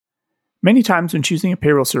Many times when choosing a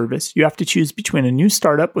payroll service, you have to choose between a new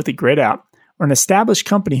startup with a great app or an established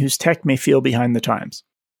company whose tech may feel behind the times.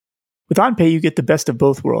 With OnPay, you get the best of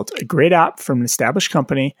both worlds, a great app from an established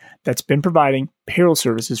company that's been providing payroll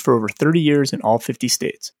services for over 30 years in all 50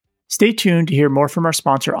 states. Stay tuned to hear more from our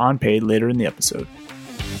sponsor OnPay later in the episode.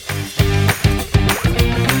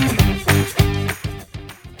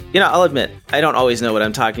 I'll admit, I don't always know what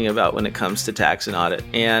I'm talking about when it comes to tax and audit.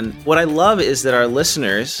 And what I love is that our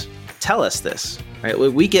listeners tell us this, right?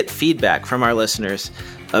 We get feedback from our listeners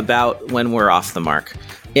about when we're off the mark.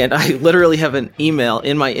 And I literally have an email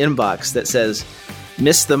in my inbox that says,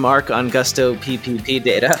 "Missed the mark on Gusto PPP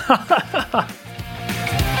data."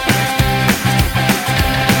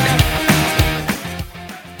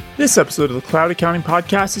 This episode of the Cloud Accounting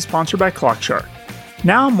Podcast is sponsored by ClockShark.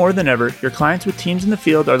 Now more than ever, your clients with teams in the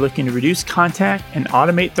field are looking to reduce contact and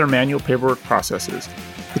automate their manual paperwork processes.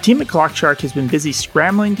 The team at ClockShark has been busy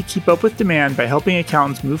scrambling to keep up with demand by helping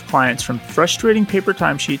accountants move clients from frustrating paper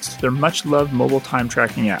timesheets to their much-loved mobile time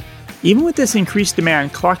tracking app. Even with this increased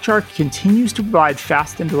demand, ClockShark continues to provide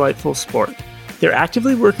fast and delightful support. They're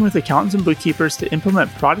actively working with accountants and bookkeepers to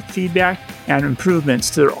implement product feedback and improvements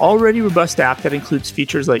to their already robust app that includes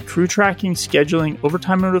features like crew tracking, scheduling,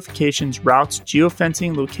 overtime notifications, routes,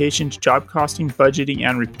 geofencing, locations, job costing, budgeting,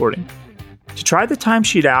 and reporting. To try the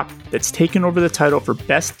Timesheet app that's taken over the title for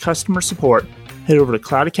Best Customer Support, head over to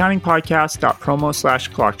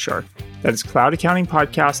cloudaccountingpodcast.promo/ClockShark. That is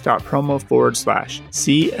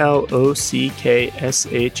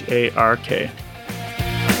cloudaccountingpodcast.promo/CLOCKSHARK.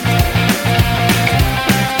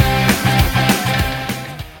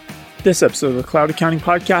 This episode of the Cloud Accounting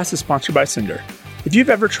Podcast is sponsored by Cinder. If you've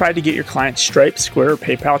ever tried to get your clients' Stripe, Square, or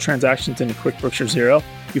PayPal transactions into QuickBooks or Xero,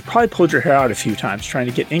 you've probably pulled your hair out a few times trying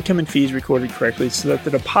to get income and fees recorded correctly so that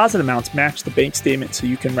the deposit amounts match the bank statement so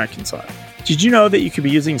you can reconcile. Did you know that you could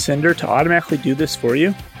be using Cinder to automatically do this for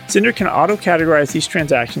you? Cinder can auto-categorize these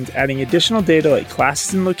transactions, adding additional data like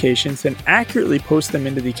classes and locations, and accurately post them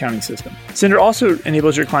into the accounting system. Cinder also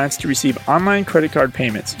enables your clients to receive online credit card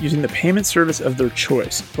payments using the payment service of their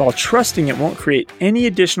choice, while trusting it won't create any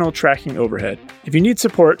additional tracking overhead. If you need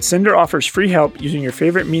support, Cinder offers free help using your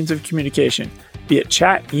favorite means of communication, be it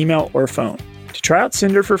chat, email, or phone. To try out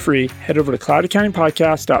Cinder for free, head over to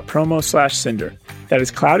cloudaccountingpodcast.promo/Cinder. That is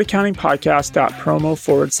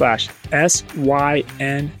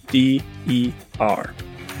cloudaccountingpodcast.promo/SYNDER.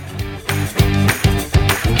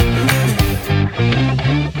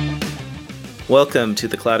 Welcome to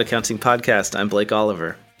the Cloud Accounting Podcast. I'm Blake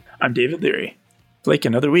Oliver. I'm David Leary. Blake,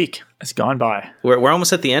 another week has gone by. We're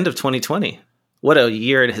almost at the end of 2020. What a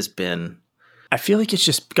year it has been. I feel like it's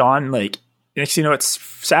just gone, like, next thing you know, it's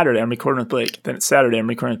Saturday, I'm recording with Blake. Then it's Saturday, I'm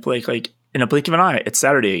recording with Blake. Like, in a blink of an eye, it's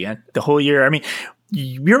Saturday again. The whole year. I mean,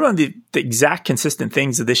 you're one of the exact consistent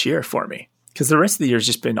things of this year for me. Because the rest of the year has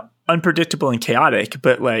just been unpredictable and chaotic.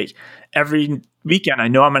 But like every weekend, I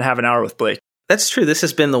know I'm going to have an hour with Blake. That's true. This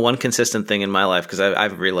has been the one consistent thing in my life because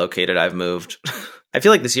I've relocated, I've moved. I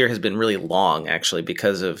feel like this year has been really long, actually,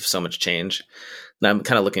 because of so much change. And I'm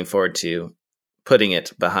kind of looking forward to putting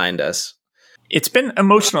it behind us. It's been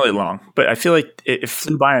emotionally long, but I feel like it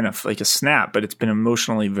flew by enough, like a snap, but it's been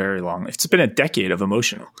emotionally very long. It's been a decade of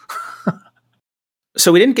emotional.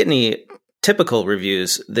 So we didn't get any typical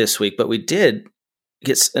reviews this week, but we did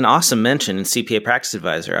get an awesome mention in CPA Practice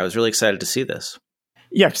Advisor. I was really excited to see this.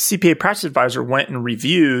 Yeah, CPA Practice Advisor went and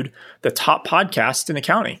reviewed the top podcasts in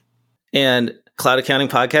accounting. And Cloud Accounting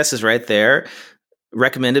Podcast is right there,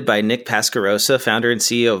 recommended by Nick Pascarosa, founder and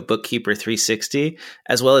CEO of Bookkeeper 360,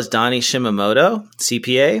 as well as Donnie Shimamoto,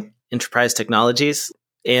 CPA, Enterprise Technologies.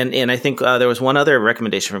 And I think there was one other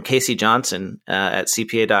recommendation from Casey Johnson at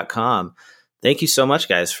CPA.com. Thank you so much,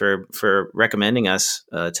 guys, for recommending us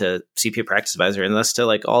to CPA Practice Advisor and thus to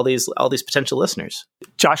like all these potential listeners.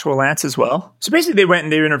 Joshua Lance as well. So basically, they went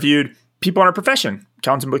and they interviewed people in our profession,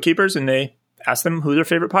 accountants and bookkeepers, and they asked them who their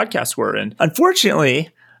favorite podcasts were. And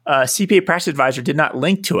unfortunately, CPA Practice Advisor did not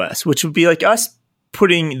link to us, which would be like us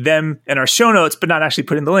putting them in our show notes, but not actually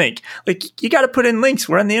putting the link. Like, you got to put in links.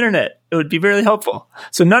 We're on the internet. It would be very helpful.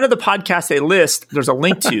 So none of the podcasts they list, there's a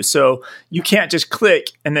link to. So you can't just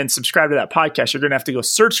click and then subscribe to that podcast. You're going to have to go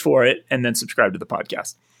search for it and then subscribe to the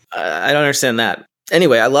podcast. I don't understand that.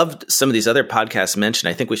 Anyway, I loved some of these other podcasts mentioned.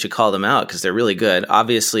 I think we should call them out because they're really good.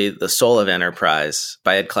 Obviously, The Soul of Enterprise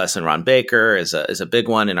by Ed Kless and Ron Baker is a big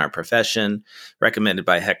one in our profession, recommended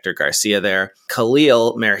by Hector Garcia there.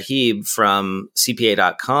 Khalil Merhib from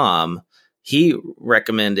CPA.com, he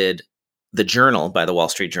recommended The Journal by the Wall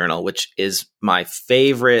Street Journal, which is my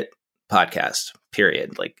favorite podcast,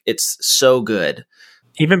 period. Like, it's so good.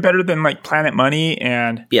 Even better than like Planet Money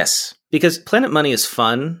and... Yes, because Planet Money is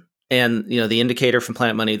fun. and The Indicator from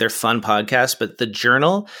Planet Money, they're fun podcasts, but the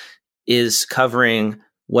Journal is covering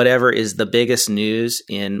whatever is the biggest news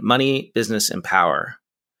in money, business, and power.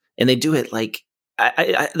 And they do it like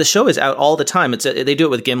the show is out all the time. They do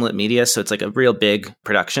it with Gimlet Media, so it's like a real big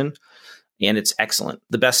production, and it's excellent.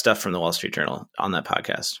 The best stuff from the Wall Street Journal on that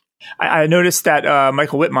podcast. I noticed that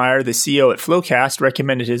Michael Whitmire, the CEO at Flowcast,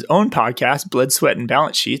 recommended his own podcast, Blood, Sweat, and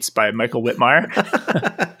Balance Sheets by Michael Whitmire.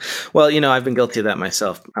 Well, I've been guilty of that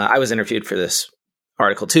myself. I was interviewed for this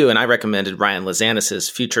article too, and I recommended Ryan Lazanis's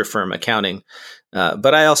Future Firm Accounting.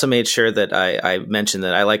 But I also made sure that I mentioned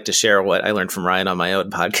that I like to share what I learned from Ryan on my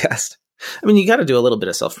own podcast. I mean, you got to do a little bit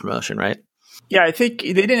of self-promotion, right? Yeah, I think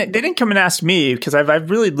they didn't come and ask me because I've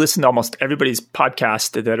really listened to almost everybody's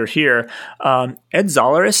podcast that are here. Ed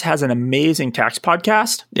Zolaris has an amazing tax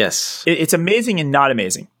podcast. Yes. It's amazing and not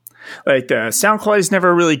amazing. Like the sound quality is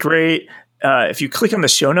never really great. If you click on the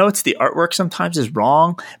show notes, the artwork sometimes is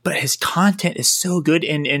wrong, but his content is so good.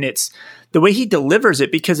 And it's the way he delivers it,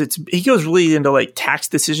 because he goes really into like tax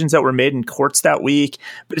decisions that were made in courts that week.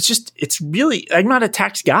 But it's really, I'm not a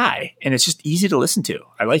tax guy, and it's just easy to listen to.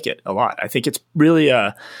 I like it a lot. I think it's really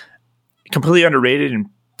completely underrated. And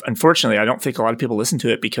unfortunately, I don't think a lot of people listen to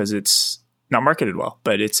it because it's not marketed well,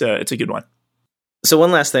 but it's a good one. So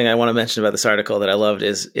one last thing I want to mention about this article that I loved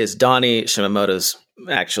is Donnie Shimamoto's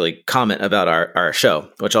actually comment about our show,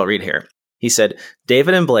 which I'll read here. He said,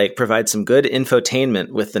 David and Blake provide some good infotainment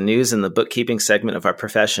with the news and the bookkeeping segment of our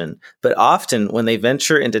profession, but often when they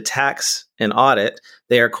venture into tax and audit,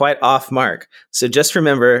 they are quite off mark. So just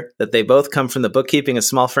remember that they both come from the bookkeeping and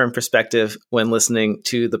small firm perspective when listening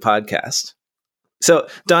to the podcast. So,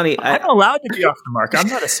 Donnie, I'm allowed to be off the mark. I'm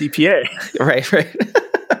not a CPA.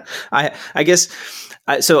 Right. I guess.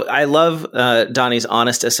 So I love Donnie's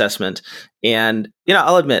honest assessment. And,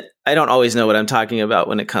 I'll admit, I don't always know what I'm talking about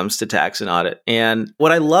when it comes to tax and audit. And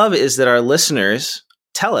what I love is that our listeners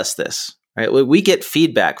tell us this, right? We get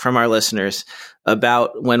feedback from our listeners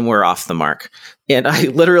about when we're off the mark. And I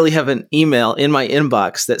literally have an email in my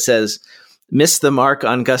inbox that says, missed the mark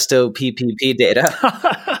on Gusto PPP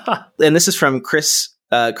data. And this is from Chris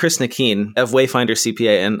Nakeen of Wayfinder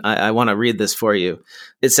CPA. And I want to read this for you.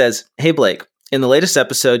 It says, hey, Blake. In the latest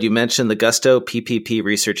episode, you mentioned the Gusto PPP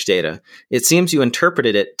research data. It seems you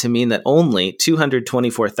interpreted it to mean that only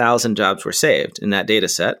 224,000 jobs were saved in that data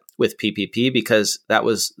set with PPP because that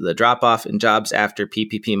was the drop-off in jobs after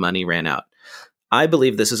PPP money ran out. I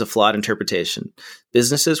believe this is a flawed interpretation.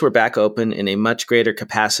 Businesses were back open in a much greater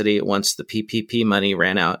capacity once the PPP money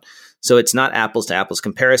ran out. So it's not apples to apples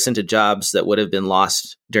comparison to jobs that would have been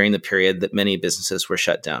lost during the period that many businesses were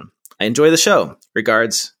shut down. I enjoy the show.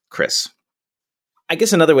 Regards, Chris. I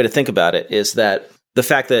guess another way to think about it is that the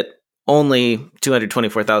fact that only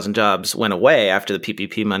 224,000 jobs went away after the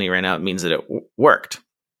PPP money ran out means that it worked.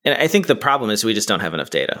 And I think the problem is we just don't have enough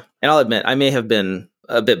data. And I'll admit, I may have been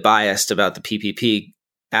a bit biased about the PPP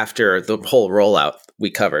after the whole rollout we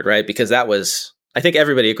covered, right? Because that was, I think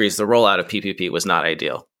everybody agrees the rollout of PPP was not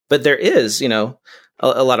ideal. But there is, a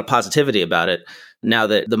lot of positivity about it now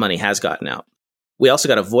that the money has gotten out. We also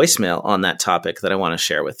got a voicemail on that topic that I want to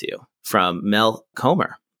share with you from Mel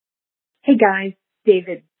Comer. Hey guys,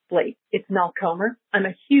 David, Blake, it's Mel Comer. I'm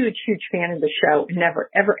a huge fan of the show and never,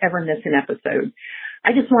 ever miss an episode.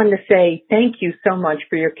 I just wanted to say thank you so much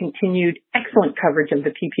for your continued excellent coverage of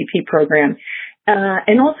the PPP program,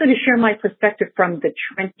 and also to share my perspective from the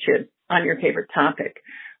trenches on your favorite topic.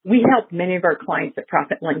 We helped many of our clients at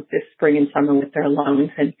Profit Link this spring and summer with their loans,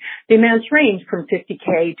 and the amounts range from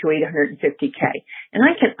 $50K to $850K. And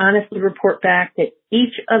I can honestly report back that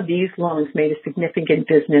each of these loans made a significant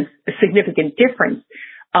difference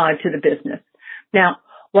to the business. Now,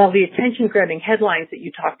 while the attention-grabbing headlines that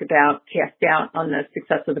you talked about cast doubt on the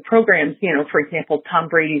success of the programs, for example, Tom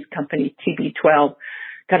Brady's company TB12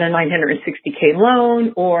 got a $960K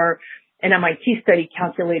loan, or an MIT study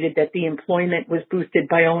calculated that the employment was boosted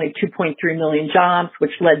by only 2.3 million jobs,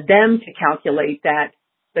 which led them to calculate that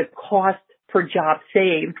the cost per job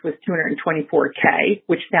saved was $224K,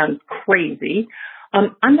 which sounds crazy.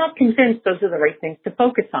 I'm not convinced those are the right things to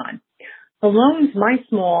focus on. The loans my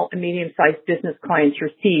small and medium-sized business clients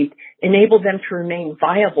received enabled them to remain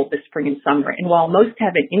viable this spring and summer. And while most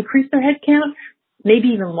haven't increased their headcount, maybe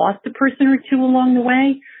even lost a person or two along the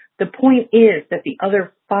way, the point is that the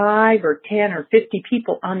other 5 or 10 or 50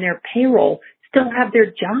 people on their payroll still have their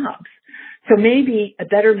jobs. So maybe a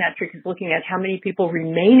better metric is looking at how many people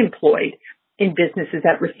remain employed in businesses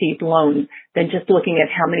that received loans than just looking at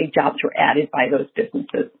how many jobs were added by those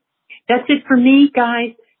businesses. That's it for me,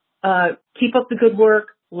 guys. Keep up the good work.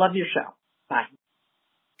 Love your show. Bye.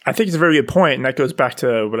 I think it's a very good point, and that goes back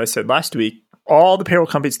to what I said last week. all the payroll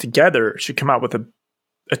companies together should come out with a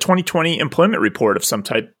 2020 employment report of some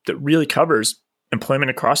type that really covers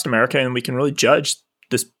employment across America, and we can really judge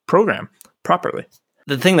this program properly.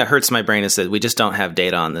 The thing that hurts my brain is that we just don't have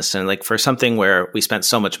data on this. And like for something where we spent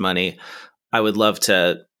so much money, I would love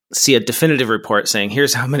to see a definitive report saying,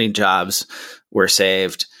 here's how many jobs were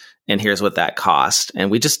saved and here's what that cost.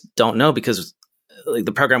 And we just don't know because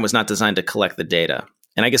the program was not designed to collect the data.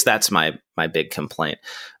 And I guess that's my big complaint.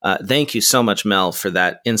 Thank you so much, Mel, for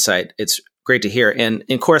that insight. It's great to hear. And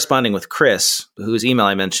in corresponding with Chris, whose email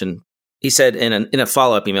I mentioned, he said in a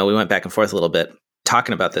follow-up email, we went back and forth a little bit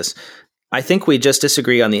talking about this. I think we just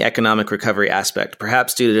disagree on the economic recovery aspect,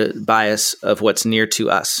 perhaps due to bias of what's near to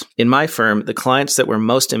us. In my firm, the clients that were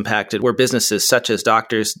most impacted were businesses such as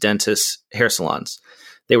doctors, dentists, hair salons.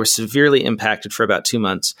 They were severely impacted for about 2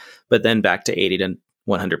 months, but then back to 80 to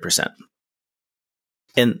 100%.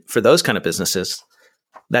 And for those kind of businesses,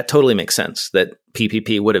 that totally makes sense that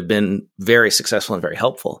PPP would have been very successful and very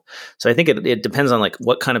helpful. So I think it depends on like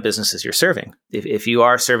what kind of businesses you're serving. If you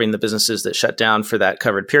are serving the businesses that shut down for that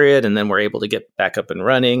covered period and then were able to get back up and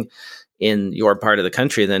running in your part of the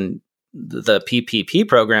country, then the PPP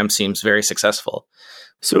program seems very successful.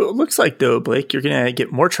 So it looks like, though, Blake, you're going to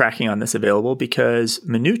get more tracking on this available because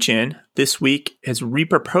Mnuchin this week has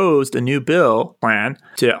reproposed a new bill plan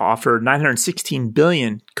to offer $916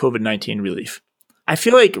 billion COVID-19 relief. I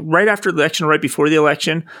feel like right after the election, right before the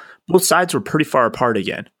election, both sides were pretty far apart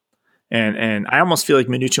again. And I almost feel like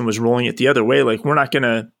Mnuchin was rolling it the other way. Like, we're not going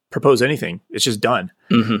to propose anything. It's just done.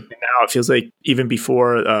 Mm-hmm. And now it feels like even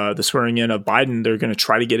before the swearing in of Biden, they're going to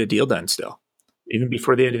try to get a deal done still, even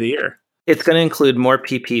before the end of the year. It's going to include more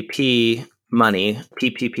PPP money,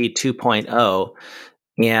 PPP 2.0.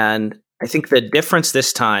 And I think the difference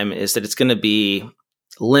this time is that it's going to be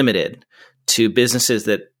limited to businesses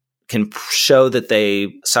that can show that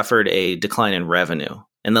they suffered a decline in revenue.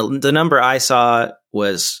 And the number I saw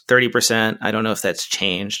was 30%. I don't know if that's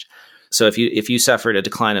changed. So if you suffered a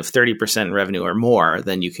decline of 30% in revenue or more,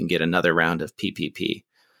 then you can get another round of PPP.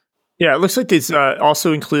 Yeah, it looks like this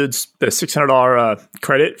also includes the $600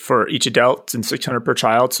 credit for each adult and $600 per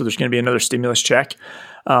child. So there's going to be another stimulus check.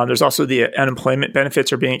 There's also the unemployment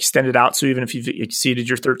benefits are being extended out. So even if you've exceeded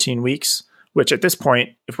your 13 weeks, which at this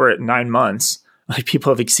point, if we're at 9 months, like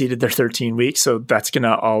people have exceeded their 13 weeks. So that's going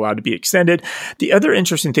to all allowed to be extended. The other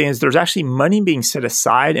interesting thing is there's actually money being set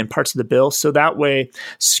aside in parts of the bill. So that way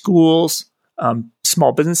schools,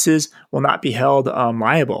 small businesses will not be held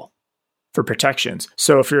liable for protections.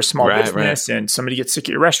 So if you're a small business and somebody gets sick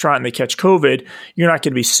at your restaurant and they catch COVID, you're not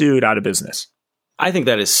going to be sued out of business. I think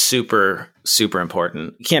that is super, super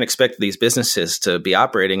important. You can't expect these businesses to be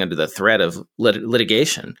operating under the threat of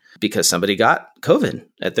litigation because somebody got COVID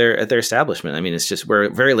at their establishment. I mean, it's just, we're a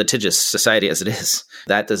very litigious society as it is.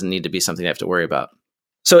 That doesn't need to be something I have to worry about.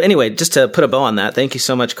 So anyway, just to put a bow on that, thank you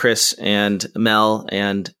so much, Chris and Mel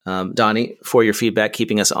and Donnie, for your feedback,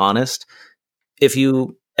 keeping us honest. If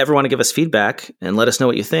you ever want to give us feedback and let us know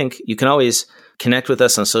what you think, you can always connect with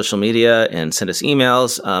us on social media and send us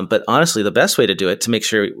emails. But honestly, the best way to do it to make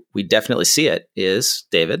sure we definitely see it is,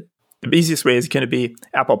 David? The easiest way is going to be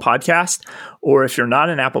Apple Podcast. Or if you're not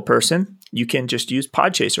an Apple person, you can just use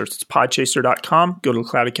Podchaser. It's podchaser.com. Go to the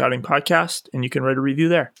Cloud Accounting Podcast and you can write a review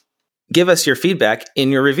there. Give us your feedback in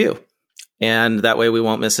your review. And that way we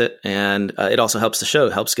won't miss it. And it also helps the show,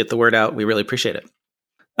 helps get the word out. We really appreciate it.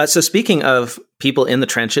 So speaking of people in the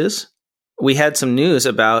trenches, we had some news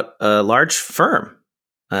about a large firm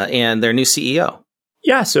and their new CEO.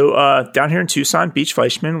 Yeah, so down here in Tucson, Beach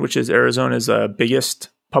Fleischman, which is Arizona's biggest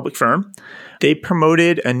public firm, they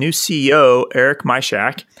promoted a new CEO, Eric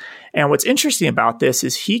Myshak. And what's interesting about this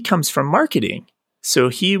is he comes from marketing. So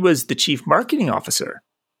he was the chief marketing officer.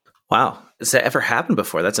 Wow. Has that ever happened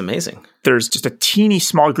before? That's amazing. There's just a teeny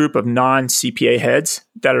small group of non-CPA heads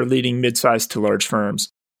that are leading mid-sized to large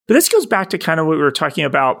firms. But this goes back to kind of what we were talking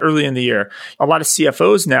about early in the year. A lot of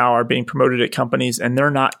CFOs now are being promoted at companies and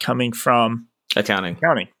they're not coming from accounting.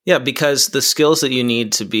 Yeah, because the skills that you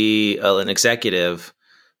need to be an executive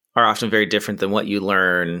are often very different than what you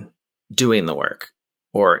learn doing the work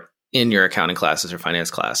or in your accounting classes or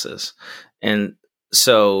finance classes. And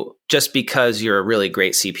so just because you're a really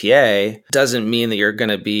great CPA doesn't mean that you're going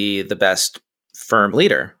to be the best firm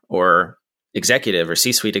leader or executive or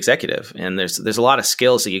C-suite executive. And there's a lot of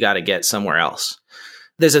skills that you got to get somewhere else.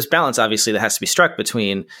 There's this balance, obviously, that has to be struck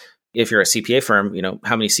between if you're a CPA firm, you know,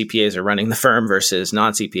 how many CPAs are running the firm versus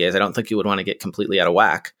non-CPAs. I don't think you would want to get completely out of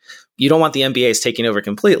whack. You don't want the MBAs taking over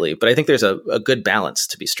completely, but I think there's a good balance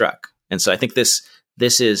to be struck. And so I think this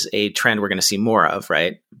is a trend we're going to see more of,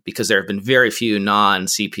 right? Because there have been very few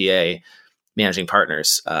non-CPA managing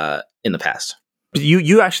partners in the past.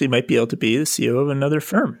 You actually might be able to be the CEO of another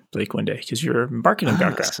firm, Blake, one day because you're a marketing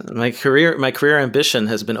background. My career ambition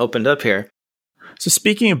has been opened up here. So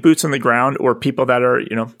speaking of boots on the ground or people that are,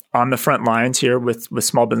 on the front lines here with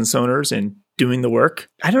small business owners and doing the work,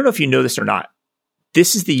 I don't know if you know this or not.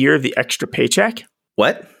 This is the year of the extra paycheck.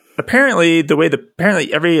 What? Apparently,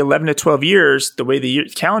 every 11 to 12 years, the way the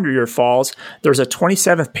calendar year falls, there's a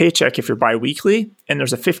 27th paycheck if you're biweekly, and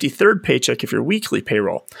there's a 53rd paycheck if you're weekly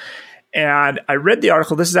payroll. And I read the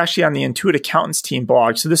article. This is actually on the Intuit Accountants team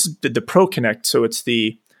blog. So this is the ProConnect. So it's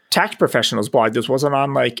the tax professionals blog. This wasn't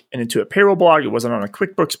on like an Intuit payroll blog. It wasn't on a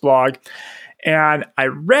QuickBooks blog. And I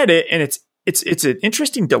read it, and it's an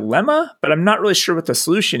interesting dilemma, but I'm not really sure what the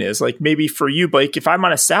solution is. Like maybe for you, Blake, if I'm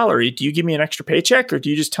on a salary, do you give me an extra paycheck, or do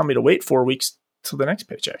you just tell me to wait 4 weeks till the next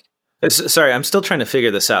paycheck? Sorry, I'm still trying to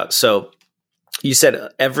figure this out. So you said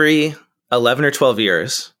every 11 or 12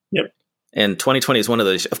 years. Yep. And 2020 is one of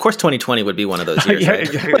those. Of course, 2020 would be one of those years. Yeah,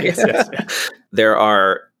 right? yes. There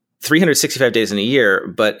are 365 days in a year,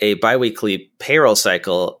 but a biweekly payroll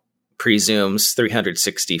cycle presumes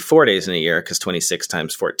 364 days in a year because 26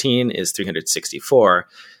 times 14 is 364.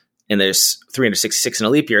 And there's 366 in a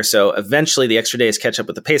leap year. So eventually the extra days catch up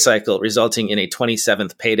with the pay cycle, resulting in a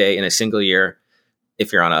 27th payday in a single year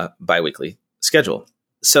if you're on a biweekly schedule.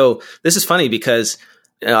 So this is funny because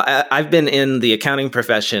I've been in the accounting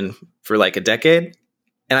profession for like a decade,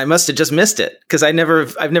 and I must have just missed it because I've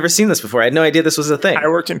never seen this before. I had no idea this was a thing. I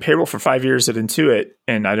worked in payroll for 5 years at Intuit,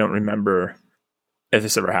 and I don't remember if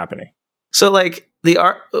this ever happening. So like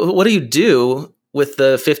what do you do with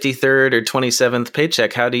the 53rd or 27th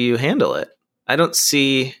paycheck? How do you handle it? I don't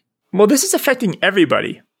see. Well, this is affecting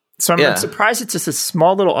everybody. So I'm surprised it's just a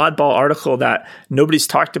small little oddball article that nobody's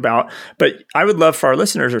talked about. But I would love for our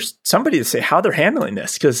listeners or somebody to say how they're handling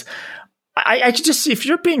this, because I could just see if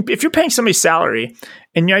you're paying somebody's salary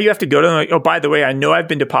and now you have to go to them like, oh, by the way, I know I've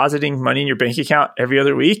been depositing money in your bank account every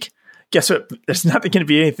other week. Guess what? There's not going to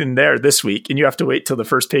be anything there this week, and you have to wait till the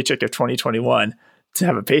first paycheck of 2021 to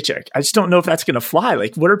have a paycheck. I just don't know if that's going to fly.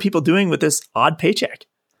 Like, what are people doing with this odd paycheck?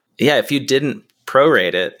 Yeah, if you didn't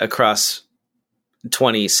prorate it across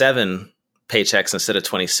 27 paychecks instead of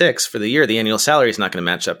 26 for the year, the annual salary is not going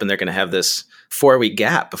to match up, and they're going to have this 4-week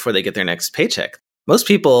gap before they get their next paycheck. Most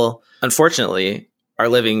people, unfortunately, are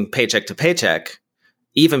living paycheck to paycheck,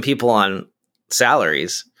 even people on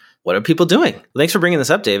salaries. What are people doing? Thanks for bringing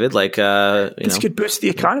this up, David. Like, this could boost the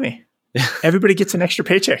economy. Everybody gets an extra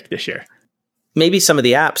paycheck this year. Maybe some of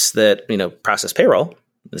the apps that, process payroll,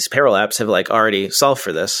 these payroll apps have like already solved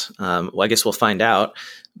for this. Well, I guess we'll find out.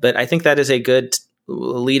 But I think that is a good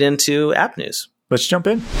lead into app news. Let's jump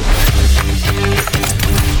in.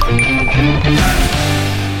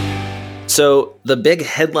 So the big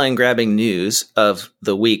headline grabbing news of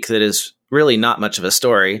the week that is really not much of a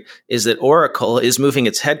story is that Oracle is moving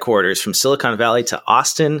its headquarters from Silicon Valley to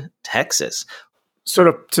Austin, Texas.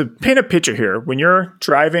 So to paint a picture here, when you're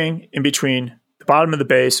driving in between the bottom of the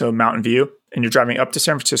bay, so Mountain View, and you're driving up to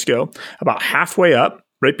San Francisco, about halfway up,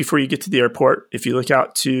 right before you get to the airport, if you look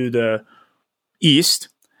out to the east,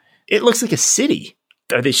 it looks like a city.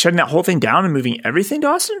 Are they shutting that whole thing down and moving everything to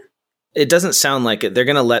Austin? It doesn't sound like it. They're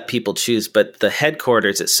going to let people choose, but the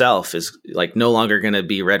headquarters itself is like no longer going to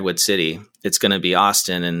be Redwood City. It's going to be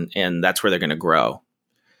Austin, and that's where they're going to grow.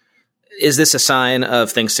 Is this a sign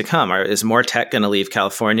of things to come? Is more tech going to leave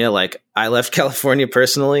California? Like I left California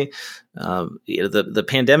personally. The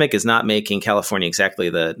pandemic is not making California exactly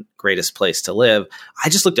the greatest place to live. I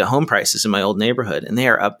just looked at home prices in my old neighborhood, and they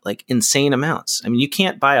are up like insane amounts. I mean, you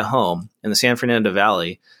can't buy a home in the San Fernando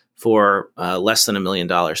Valley for less than $1 million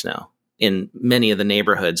now in many of the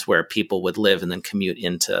neighborhoods where people would live and then commute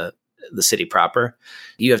into the city proper.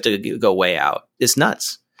 You have to go way out. It's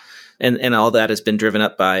nuts. And all that has been driven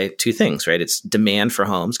up by two things, right? It's demand for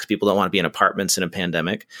homes because people don't want to be in apartments in a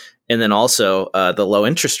pandemic. And then also the low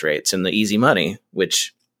interest rates and the easy money,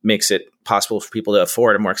 which makes it possible for people to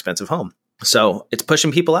afford a more expensive home. So it's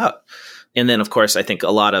pushing people out. And then, of course, I think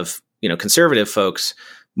a lot of, conservative folks,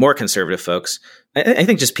 more conservative folks, I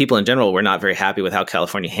think just people in general were not very happy with how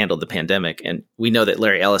California handled the pandemic. And we know that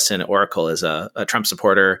Larry Ellison at Oracle is a Trump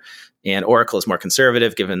supporter, and Oracle is more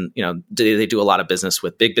conservative given, they do a lot of business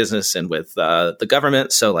with big business and with the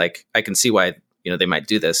government. So like, I can see why, they might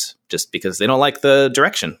do this just because they don't like the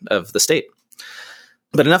direction of the state.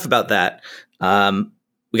 But enough about that.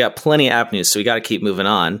 We got plenty of app news, so we got to keep moving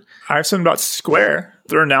on. I have something about Square.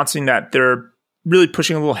 They're announcing that they're really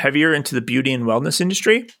pushing a little heavier into the beauty and wellness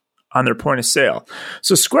industry on their point of sale.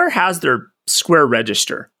 So Square has their Square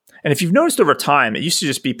Register. And if you've noticed over time, it used to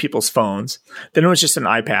just be people's phones. Then it was just an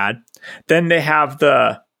iPad. Then they have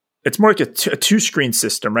the it's more like a two-screen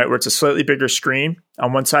system, right? Where it's a slightly bigger screen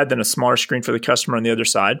on one side than a smaller screen for the customer on the other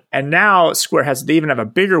side. And now Square they even have a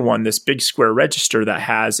bigger one, this big Square Register that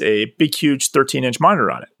has a big, huge 13-inch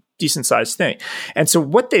monitor on it. Decent sized thing. And so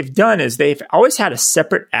what they've done is they've always had a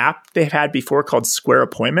separate app they've had before called Square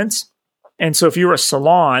Appointments. And so if you were a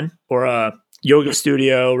salon or a yoga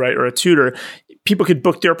studio, right, or a tutor, people could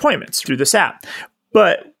book their appointments through this app.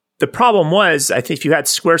 But the problem was, I think if you had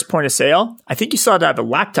Square's point of sale, I think you still had to have a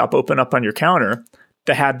laptop open up on your counter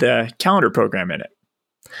that had the calendar program in it.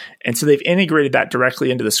 And so they've integrated that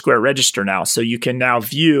directly into the Square Register now. So you can now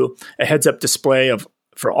view a heads-up display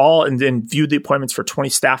for all, and then view the appointments for 20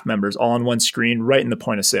 staff members all on one screen right in the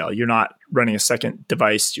point of sale. You're not running a second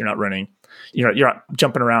device. You're not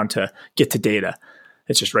jumping around to get to data.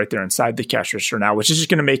 It's just right there inside the cash register now, which is just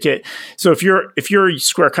going to make it so if you're a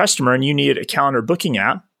Square customer and you need a calendar booking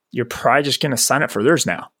app, you're probably just going to sign up for theirs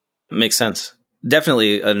now. Makes sense.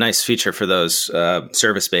 Definitely a nice feature for those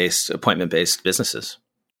service-based, appointment-based businesses.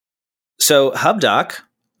 So HubDoc,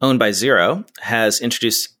 owned by Xero, has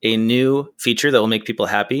introduced a new feature that will make people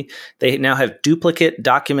happy. They now have duplicate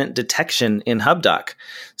document detection in HubDoc.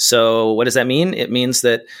 So what does that mean? It means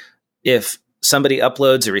that if somebody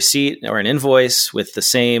uploads a receipt or an invoice with the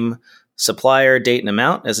same supplier, date, and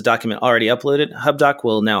amount as a document already uploaded, HubDoc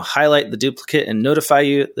will now highlight the duplicate and notify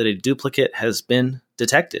you that a duplicate has been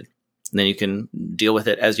detected. And then you can deal with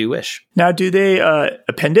it as you wish. Now, do they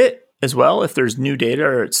append it as well if there's new data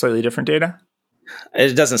or slightly different data?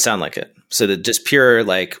 It doesn't sound like it. So the just pure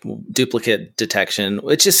like duplicate detection,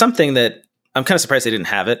 which is something that I'm kind of surprised they didn't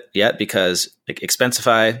have it yet, because like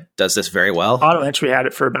Expensify does this very well. AutoEntry had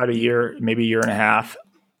it for about a year, maybe a year and a half.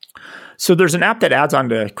 So there's an app that adds on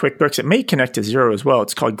to QuickBooks. It may connect to Xero as well.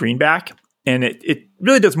 It's called Greenback. And it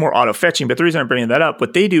really does more auto fetching. But the reason I'm bringing that up,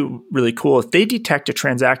 what they do really cool, if they detect a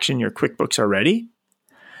transaction in your QuickBooks already,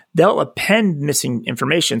 they'll append missing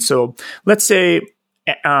information. So let's say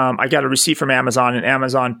I got a receipt from Amazon, and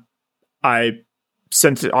Amazon, I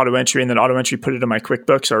sent it to AutoEntry, and then AutoEntry put it in my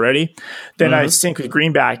QuickBooks already. Then I sync with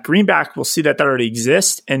Greenback. Greenback will see that already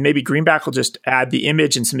exists, and maybe Greenback will just add the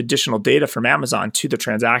image and some additional data from Amazon to the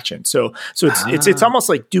transaction. So it's almost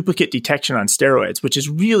like duplicate detection on steroids, which is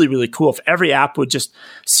really, really cool. If every app would just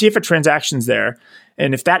see if a transaction's there,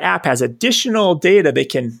 and if that app has additional data they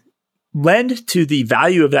can lend to the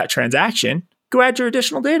value of that transaction, go add your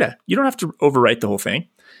additional data. You don't have to overwrite the whole thing.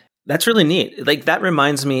 That's really neat. Like that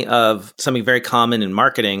reminds me of something very common in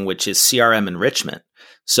marketing, which is CRM enrichment.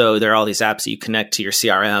 So there are all these apps that you connect to your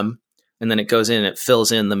CRM, and then it goes in and it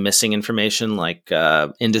fills in the missing information like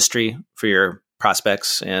industry for your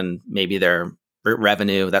prospects and maybe their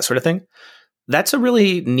revenue, that sort of thing. That's a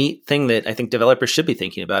really neat thing that I think developers should be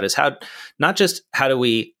thinking about, is not just how do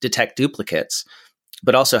we detect duplicates,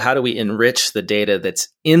 but also how do we enrich the data that's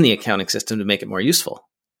in the accounting system to make it more useful.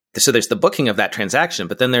 So there's the booking of that transaction,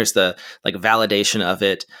 but then there's the like validation of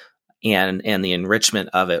it and the enrichment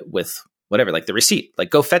of it with whatever, like the receipt. Like,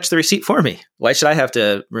 go fetch the receipt for me. Why should I have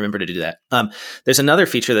to remember to do that? There's another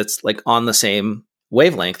feature that's like on the same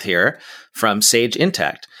wavelength here from Sage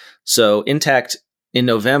Intacct. So Intacct in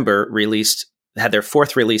November had their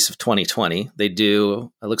fourth release of 2020. They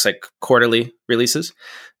do, it looks like, quarterly releases.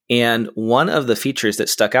 And one of the features that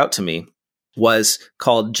stuck out to me was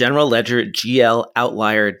called General Ledger GL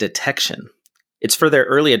Outlier Detection. It's for their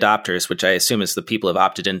early adopters, which I assume is the people who have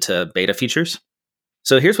opted into beta features.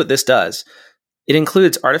 So here's what this does. It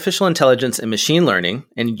includes artificial intelligence and machine learning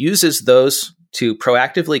and uses those to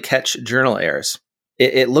proactively catch journal errors.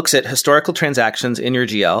 It looks at historical transactions in your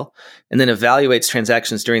GL and then evaluates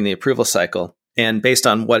transactions during the approval cycle. And based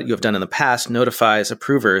on what you have done in the past, notifies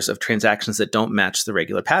approvers of transactions that don't match the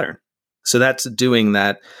regular pattern. So that's doing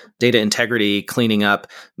that data integrity, cleaning up,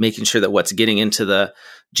 making sure that what's getting into the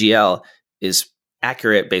GL is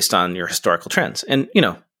accurate based on your historical trends. And,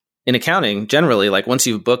 in accounting, generally, like once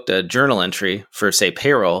you've booked a journal entry for, say,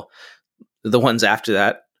 payroll, the ones after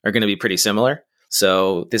that are going to be pretty similar.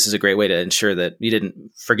 So this is a great way to ensure that you didn't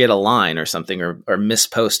forget a line or something or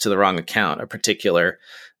mispost to the wrong account, a particular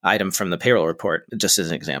item from the payroll report, just as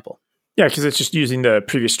an example. Yeah, because it's just using the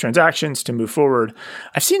previous transactions to move forward.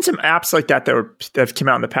 I've seen some apps like that that have come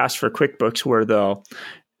out in the past for QuickBooks where they'll,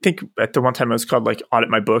 I think at the one time it was called like Audit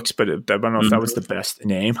My Books, but I don't know if that was the best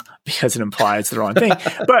name because it implies the wrong thing.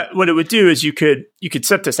 But what it would do is you could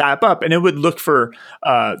set this app up and it would look for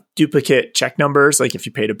duplicate check numbers. Like if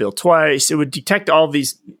you paid a bill twice, it would detect all of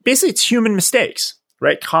these. Basically, it's human mistakes.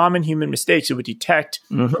 Right, common human mistakes. It would detect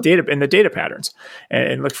data in the data patterns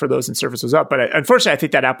and look for those and surface those up. But unfortunately, I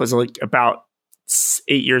think that app was like about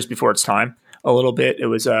 8 years before its time. A little bit. It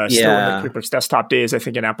was still in the QuickBooks desktop days. I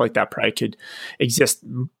think an app like that probably could exist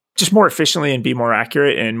just more efficiently and be more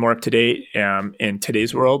accurate and more up to date in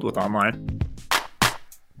today's world with online.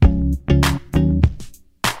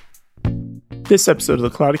 This episode of the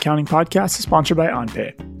Cloud Accounting Podcast is sponsored by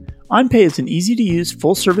OnPay. OnPay is an easy-to-use,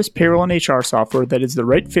 full-service payroll and HR software that is the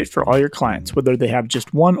right fit for all your clients, whether they have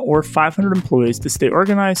just 1 or 500 employees, to stay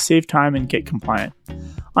organized, save time, and get compliant.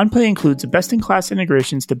 OnPay includes best-in-class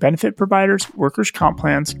integrations to benefit providers, workers' comp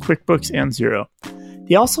plans, QuickBooks, and Xero.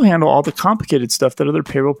 They also handle all the complicated stuff that other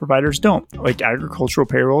payroll providers don't, like agricultural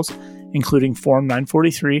payrolls, including Form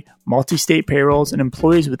 943, multi-state payrolls, and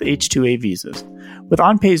employees with H-2A visas. With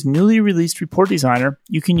OnPay's newly released Report Designer,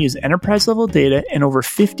 you can use enterprise-level data and over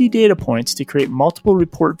 50 data points to create multiple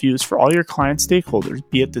report views for all your client stakeholders,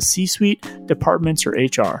 be it the C-suite, departments, or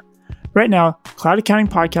HR. Right now, Cloud Accounting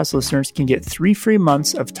Podcast listeners can get 3 free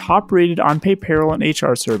months of top-rated OnPay payroll and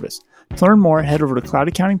HR service. To learn more, head over to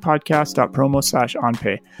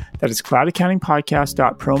cloudaccountingpodcast.promo/OnPay. That is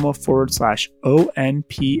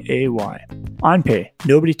cloudaccountingpodcast.promo/ONPAY. OnPay,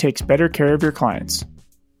 nobody takes better care of your clients.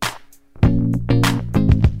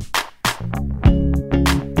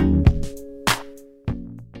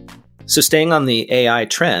 So staying on the AI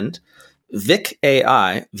trend,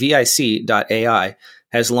 Vic.ai, VIC.ai,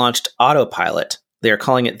 has launched Autopilot. They are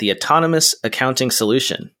calling it the Autonomous Accounting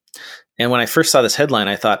Solution. And when I first saw this headline,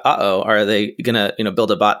 I thought, are they going to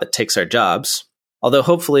build a bot that takes our jobs? Although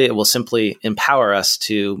hopefully it will simply empower us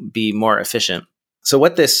to be more efficient. So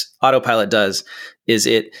what this Autopilot does is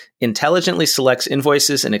it intelligently selects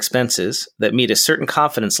invoices and expenses that meet a certain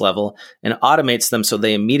confidence level and automates them so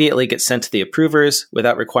they immediately get sent to the approvers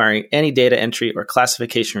without requiring any data entry or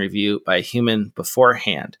classification review by a human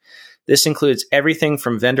beforehand. This includes everything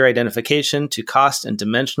from vendor identification to cost and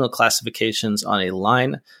dimensional classifications on a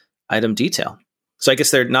line item detail. So I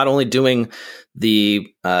guess they're not only doing the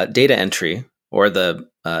data entry or the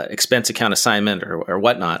expense account assignment or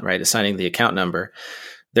whatnot, right? Assigning the account number.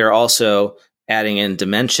 They're also adding in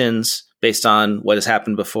dimensions based on what has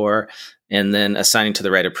happened before and then assigning to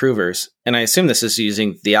the right approvers. And I assume this is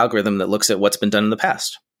using the algorithm that looks at what's been done in the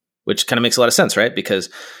past, which kind of makes a lot of sense, right? Because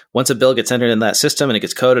once a bill gets entered in that system and it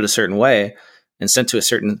gets coded a certain way and sent to a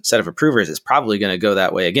certain set of approvers, it's probably going to go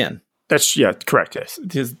that way again. That's correct. Yes,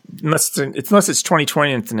 unless it's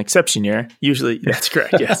 2020 and it's an exception year. Usually, that's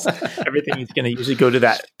correct. Yes, everything is going to usually go to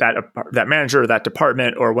that manager or that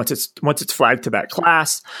department, or once it's flagged to that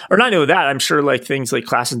class. Or not only that, I'm sure like things like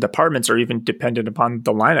classes and departments are even dependent upon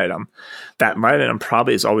the line item. That line item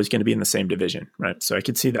probably is always going to be in the same division, right? So I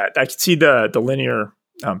could see that. I could see the linear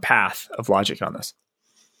path of logic on this.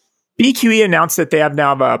 BQE announced that they have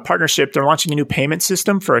now a partnership. They're launching a new payment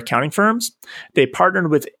system for accounting firms. They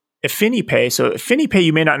partnered with AffiniPay. So AffiniPay,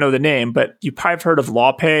 you may not know the name, but you probably have heard of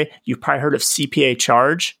LawPay. You've probably heard of CPA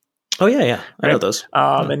Charge. Oh, yeah. I know those.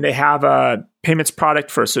 And they have a payments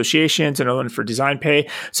product for associations and another one for Design Pay.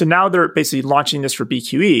 So now they're basically launching this for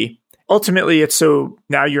BQE. Ultimately, it's so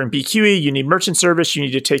now you're in BQE, you need merchant service, you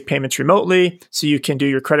need to take payments remotely. So you can do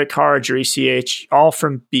your credit cards, your ACH, all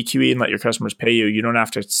from BQE and let your customers pay you. You don't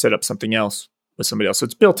have to set up something else with somebody else. So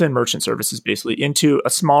it's built-in merchant services basically into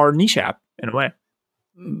a smaller niche app in a way.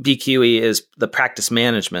 BQE is the practice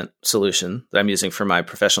management solution that I'm using for my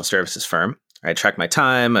professional services firm. I track my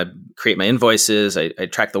time, I create my invoices, I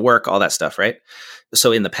track the work, all that stuff, right?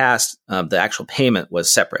 So in the past, the actual payment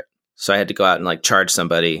was separate. So I had to go out and charge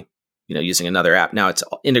somebody, using another app. Now it's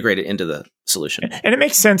integrated into the solution. And it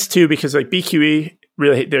makes sense too, because BQE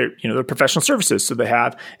really, they're professional services. So they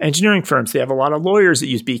have engineering firms. They have a lot of lawyers that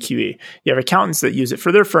use BQE. You have accountants that use it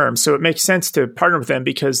for their firms. So it makes sense to partner with them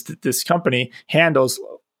because this company handles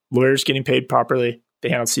lawyers getting paid properly. They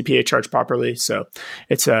handle CPA charge properly. So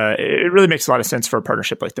it really makes a lot of sense for a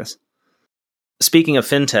partnership like this. Speaking of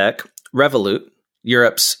fintech, Revolut,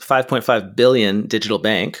 Europe's 5.5 billion digital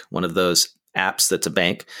bank, one of those apps that's a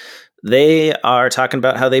bank, they are talking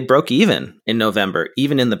about how they broke even in November,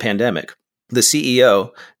 even in the pandemic. The CEO,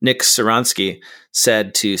 Nick Saransky,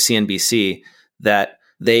 said to CNBC that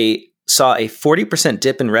they saw a 40%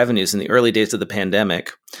 dip in revenues in the early days of the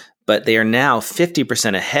pandemic, but they are now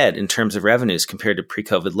 50% ahead in terms of revenues compared to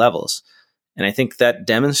pre-COVID levels. And I think that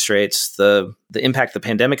demonstrates the impact the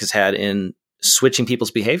pandemic has had in switching people's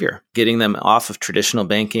behavior, getting them off of traditional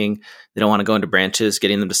banking. They don't want to go into branches,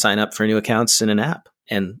 getting them to sign up for new accounts in an app.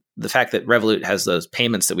 And the fact that Revolut has those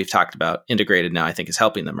payments that we've talked about integrated now, I think is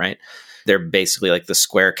helping them, right? They're basically like the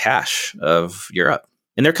Square Cash of Europe.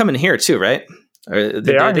 And they're coming here too, right?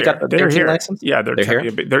 They're here. License? Yeah, they're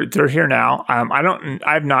here. They're here now.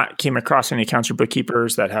 I've not came across any accounts or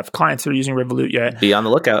bookkeepers that have clients that are using Revolut yet. Be on the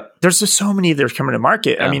lookout. There's just so many that are coming to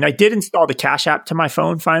market. Yeah. I mean, I did install the Cash app to my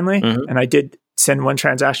phone finally, and I did send one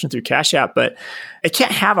transaction through Cash App, but I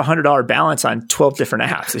can't have a $100 balance on 12 different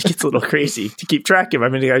apps. It gets a little crazy to keep track of. I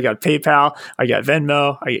mean, I got PayPal, I got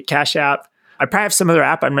Venmo, I get Cash App. I probably have some other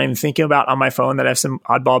app I'm not even thinking about on my phone that I have some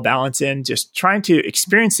oddball balance in, just trying to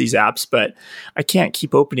experience these apps, but I can't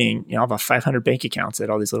keep opening, I have 500 bank accounts at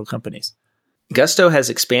all these little companies. Gusto has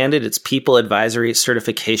expanded its People Advisory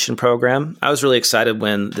Certification program. I was really excited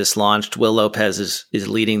when this launched. Will Lopez is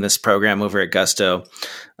leading this program over at Gusto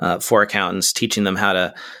for accountants, teaching them how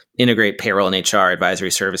to integrate payroll and HR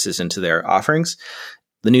advisory services into their offerings.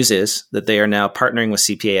 The news is that they are now partnering with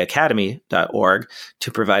CPAacademy.org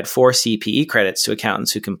to provide 4 CPE credits to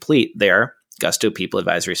accountants who complete their Gusto People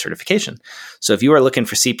Advisory Certification. So if you are looking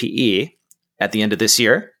for CPE at the end of this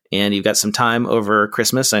year, and you've got some time over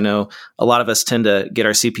Christmas. I know a lot of us tend to get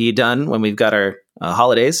our CPE done when we've got our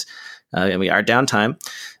holidays and our downtime.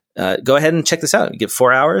 Go ahead and check this out. You get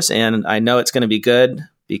 4 hours, and I know it's going to be good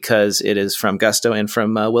because it is from Gusto and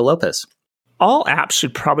from Will Lopez. All apps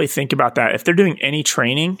should probably think about that. If they're doing any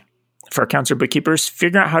training for accountants or bookkeepers,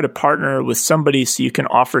 figure out how to partner with somebody so you can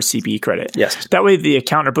offer CPE credit. Yes. That way the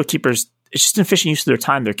accountant or bookkeepers, it's just an efficient use of their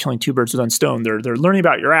time. They're killing 2 birds with one stone. They're learning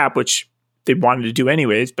about your app, which they wanted to do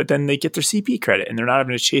anyways, but then they get their CP credit and they're not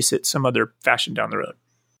having to chase it some other fashion down the road.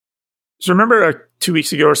 So remember 2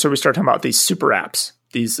 weeks ago or so, we started talking about these super apps,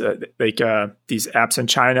 these apps in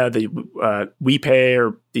China, the WePay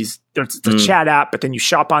or it's a chat app, but then you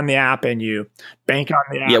shop on the app and you bank on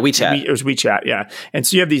the app. Yeah, WeChat. It was WeChat, yeah. And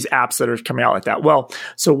so you have these apps that are coming out like that. Well,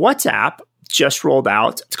 so WhatsApp just rolled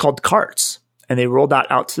out, it's called Carts, and they rolled that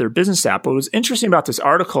out to their business app. What was interesting about this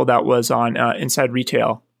article that was on Inside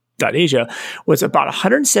Retail Asia was about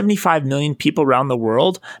 175 million people around the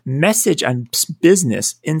world message on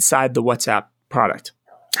business inside the WhatsApp product.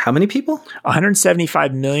 How many people?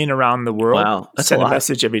 175 million around the world. Wow, that's send a lot.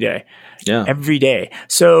 Message every day. Yeah, every day.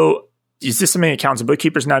 So is this something accountants and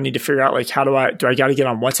bookkeepers now need to figure out? Like, how do I got to get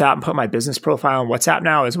on WhatsApp and put my business profile on WhatsApp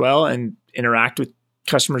now as well and interact with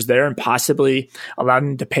customers there and possibly allow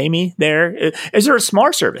them to pay me there? Is there a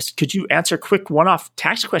smart service? Could you answer quick one-off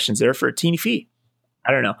tax questions there for a teeny fee? I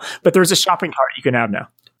don't know. But there's a shopping cart you can have now.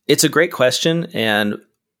 It's a great question. And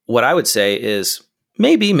what I would say is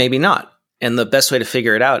maybe, maybe not. And the best way to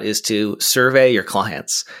figure it out is to survey your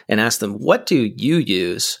clients and ask them, what do you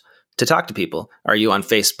use to talk to people? Are you on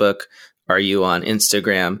Facebook? Are you on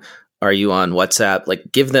Instagram? Are you on WhatsApp?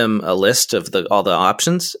 Like, give them a list of all the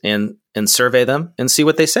options and survey them and see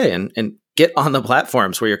what they say and get on the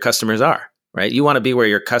platforms where your customers are, right? You want to be where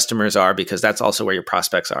your customers are because that's also where your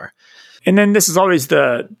prospects are. And then this is always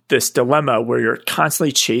this dilemma where you're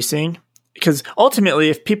constantly chasing, because ultimately,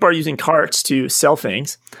 if people are using carts to sell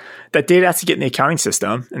things, that data has to get in the accounting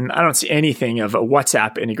system. And I don't see anything of a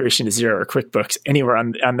WhatsApp integration to Xero or QuickBooks anywhere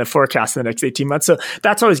on the forecast in the next 18 months. So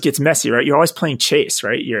that's always gets messy, right? You're always playing chase,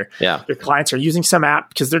 right? Your clients are using some app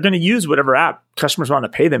because they're going to use whatever app customers want to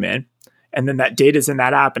pay them in. And then that data is in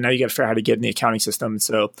that app. And now you got to figure out how to get in the accounting system.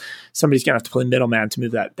 So somebody's going to have to play middleman to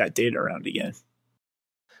move that data around again.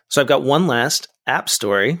 So I've got one last app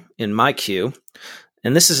story in my queue,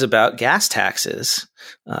 and this is about gas taxes.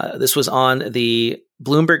 This was on the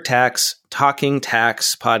Bloomberg Tax Talking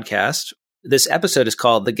Tax podcast. This episode is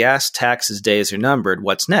called The Gas Taxes Days Are Numbered,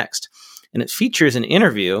 What's Next? And it features an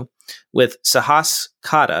interview with Sahas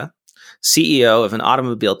Kata, CEO of an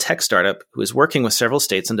automobile tech startup who is working with several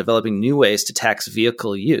states on developing new ways to tax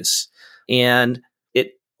vehicle use. And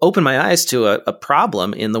it opened my eyes to a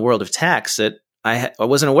problem in the world of tax that I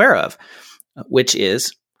wasn't aware of, which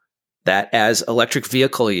is that as electric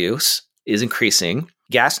vehicle use is increasing,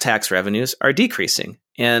 gas tax revenues are decreasing.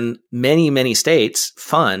 And many, many states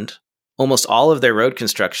fund almost all of their road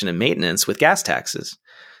construction and maintenance with gas taxes.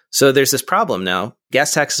 So there's this problem now.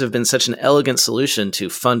 Gas taxes have been such an elegant solution to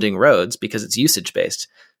funding roads because it's usage-based.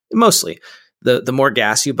 Mostly, the more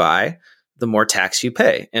gas you buy, the more tax you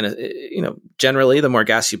pay. And generally, the more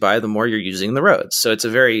gas you buy, the more you're using the roads. So it's a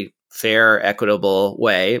very fair, equitable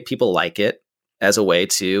way. People like it as a way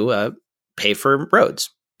to pay for roads,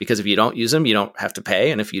 because if you don't use them, you don't have to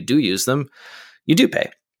pay. And if you do use them, you do pay.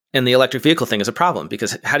 And the electric vehicle thing is a problem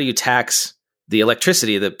because how do you tax the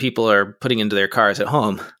electricity that people are putting into their cars at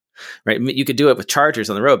home, right? You could do it with chargers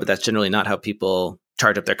on the road, but that's generally not how people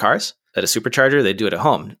charge up their cars at a supercharger. They do it at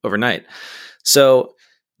home overnight. So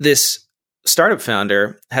this startup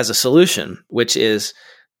founder has a solution, which is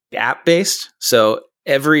app-based. So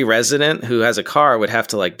every resident who has a car would have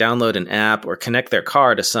to download an app or connect their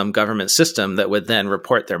car to some government system that would then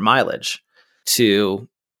report their mileage to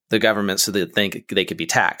the government so that they could be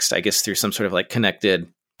taxed, I guess, through some sort of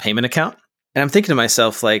connected payment account. And I'm thinking to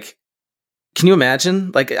myself, Can you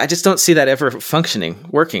imagine? Like, I just don't see that ever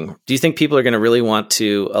working. Do you think people are going to really want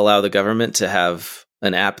to allow the government to have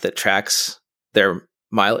an app that tracks their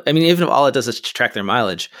mileage? I mean, even if all it does is track their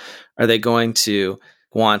mileage, are they going to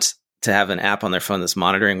want to have an app on their phone that's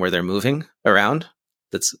monitoring where they're moving around,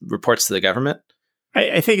 that reports to the government?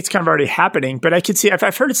 I think it's kind of already happening, but I could see,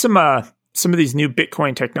 I've heard of some of these new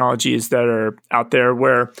Bitcoin technologies that are out there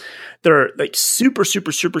where they're like super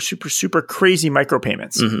crazy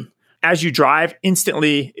micropayments. Mm-hmm. As you drive,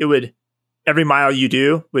 instantly every mile you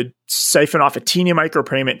do would siphon off a teeny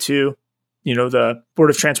micropayment to, the Board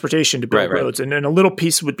of Transportation to build roads. And then a little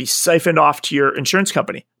piece would be siphoned off to your insurance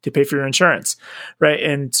company to pay for your insurance. Right.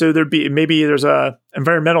 And so there's a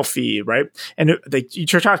environmental fee, right? And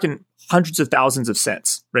you're talking hundreds of thousands of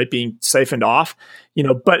cents, right, being siphoned off,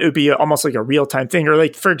 but it would be almost like a real-time thing. Or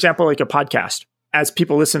like, for example, like a podcast. As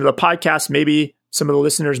people listen to the podcast, maybe some of the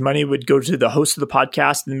listeners' money would go to the host of the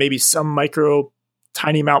podcast, and maybe some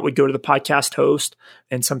tiny amount would go to the podcast host,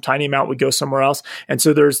 and some tiny amount would go somewhere else. And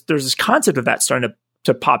so there's this concept of that starting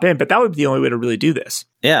to pop in, but that would be the only way to really do this.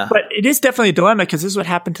 Yeah. But it is definitely a dilemma because this is what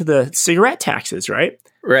happened to the cigarette taxes, right?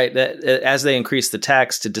 Right. As they increased the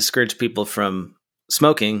tax to discourage people from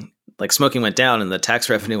smoking, like smoking went down and the tax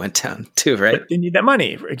revenue went down too, right? But they need that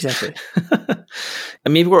money. Exactly.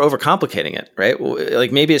 And maybe we're overcomplicating it, right?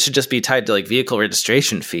 Like maybe it should just be tied to like vehicle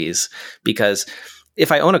registration fees, because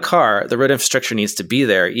if I own a car, the road infrastructure needs to be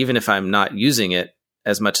there, even if I'm not using it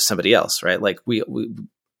as much as somebody else, right? Like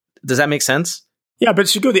does that make sense? Yeah, but it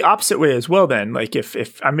should go the opposite way as well then. Like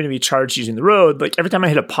if I'm going to be charged using the road, like every time I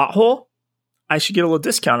hit a pothole, I should get a little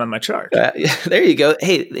discount on my charge. Yeah, there you go.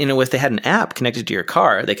 Hey, if they had an app connected to your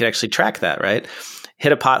car, they could actually track that, right?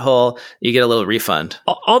 Hit a pothole, you get a little refund.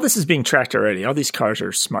 All this is being tracked already. All these cars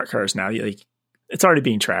are smart cars now. It's already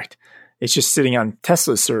being tracked. It's just sitting on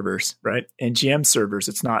Tesla's servers, right? And GM servers.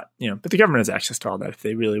 It's not, but the government has access to all that if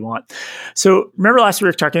they really want. So remember last week we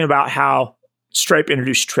were talking about how Stripe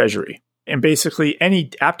introduced Treasury. And basically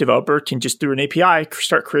any app developer can just through an API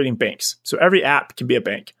start creating banks. So every app can be a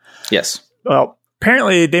bank. Yes. Well,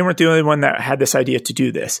 apparently they weren't the only one that had this idea to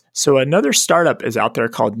do this. So another startup is out there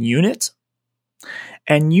called Unit.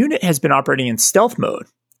 And Unit has been operating in stealth mode.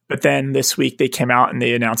 But then this week they came out and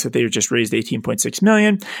they announced that they just raised $18.6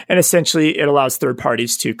 million. And essentially it allows third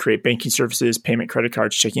parties to create banking services, payment credit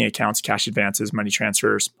cards, checking accounts, cash advances, money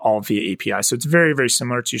transfers, all via API. So it's very, very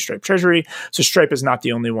similar to Stripe Treasury. So Stripe is not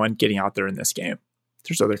the only one getting out there in this game.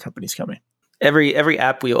 There's other companies coming. Every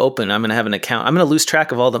app we open, I'm going to have an account. I'm going to lose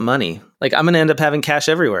track of all the money. Like I'm going to end up having cash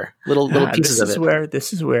everywhere, little pieces of it.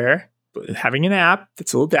 This is where having an app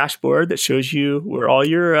that's a little dashboard that shows you where all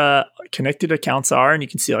your connected accounts are and you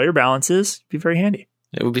can see all your balances would be very handy.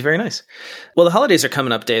 It would be very nice. Well, the holidays are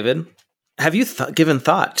coming up, David. Have you given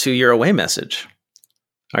thought to your away message?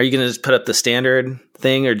 Are you going to just put up the standard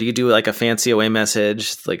thing, or do you do like a fancy away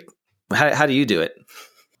message? Like, how do you do it?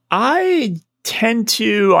 I tend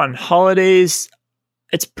to, on holidays,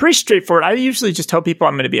 it's pretty straightforward. I usually just tell people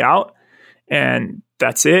I'm going to be out and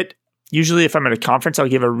that's it. Usually if I'm at a conference, I'll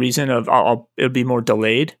give a reason it'll be more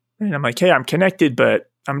delayed. And I'm like, hey, I'm connected,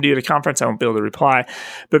 but I'm going to be at a conference. I won't be able to reply.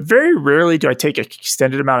 But very rarely do I take an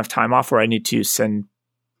extended amount of time off where I need to send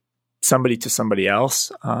somebody to somebody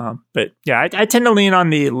else. But yeah, I tend to lean on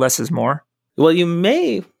the less is more. Well, you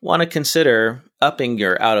may want to consider upping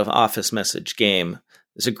your out of office message game.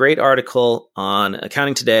 There's a great article on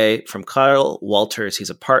Accounting Today from Kyle Walters. He's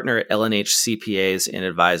a partner at L&H CPAs and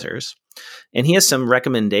Advisors. And he has some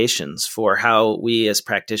recommendations for how we as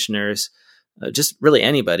practitioners, just really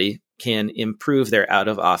anybody, can improve their out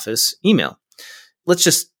of office email. Let's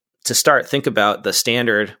just, to start, think about the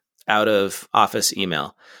standard out of office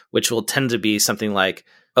email, which will tend to be something like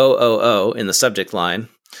OOO in the subject line.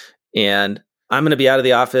 And I'm going to be out of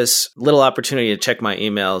the office, little opportunity to check my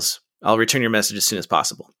emails. I'll return your message as soon as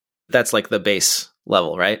possible. That's like the base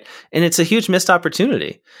level, right? And it's a huge missed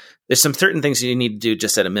opportunity. There's some certain things you need to do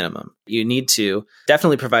just at a minimum. You need to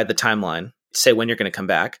definitely provide the timeline, say when you're going to come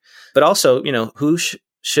back, but also, who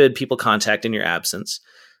should people contact in your absence?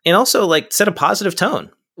 And also like set a positive tone.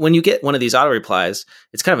 When you get one of these auto replies,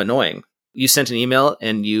 it's kind of annoying. You sent an email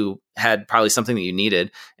and you had probably something that you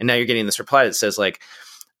needed. And now you're getting this reply that says like,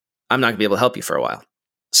 I'm not going to be able to help you for a while.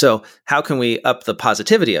 So how can we up the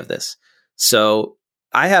positivity of this? So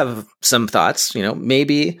I have some thoughts,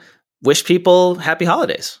 maybe wish people happy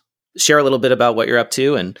holidays. Share a little bit about what you're up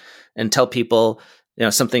to and tell people,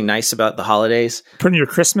 something nice about the holidays. Put in your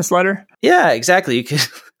Christmas letter? Yeah, exactly. You could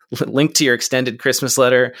link to your extended Christmas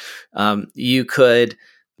letter. You could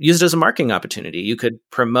use it as a marketing opportunity. You could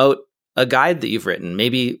promote a guide that you've written.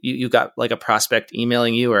 Maybe you've got like a prospect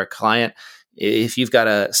emailing you or a client. If you've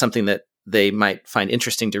got something that they might find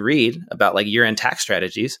interesting to read about like year-end tax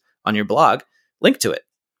strategies on your blog, link to it.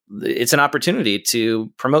 It's an opportunity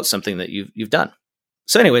to promote something that you've done.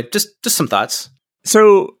 So anyway, just some thoughts.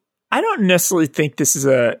 So I don't necessarily think this is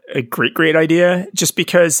a great idea, just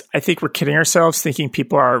because I think we're kidding ourselves thinking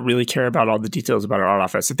people really care about all the details about our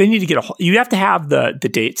office. If they need to get you have to have the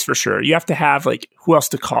dates for sure. You have to have like who else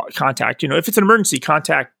to contact. If it's an emergency,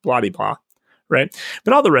 contact blah, blah, blah, right?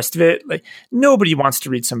 But all the rest of it, like nobody wants to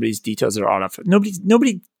read somebody's details of their office.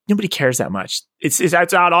 Nobody cares that much. It's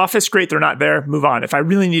out office. Great. They're not there. Move on. If I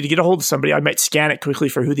really need to get a hold of somebody, I might scan it quickly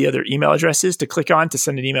for who the other email address is to click on to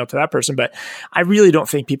send an email to that person. But I really don't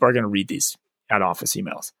think people are going to read these out office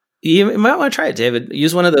emails. You might want to try it, David.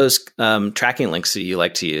 Use one of those tracking links that you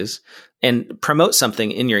like to use and promote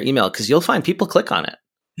something in your email, because you'll find people click on it.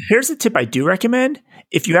 Here's a tip I do recommend.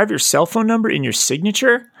 If you have your cell phone number in your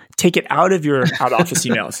signature, take it out of your out office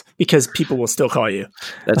emails, because people will still call you.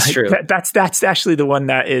 That's true. That's actually the one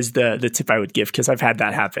that is the tip I would give, because I've had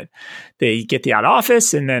that happen. They get the out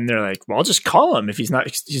office and then they're like, well, I'll just call him if he's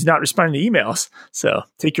not responding to emails. So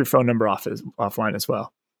take your phone number offline as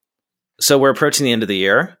well. So we're approaching the end of the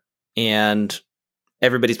year and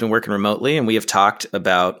everybody's been working remotely, and we have talked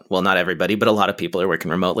about, well, not everybody, but a lot of people are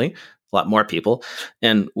working remotely, a lot more people.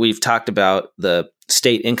 And we've talked about the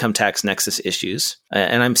state income tax nexus issues.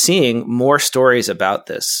 And I'm seeing more stories about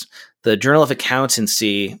this. The Journal of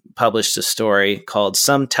Accountancy published a story called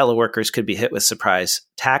 "Some Teleworkers Could Be Hit with Surprise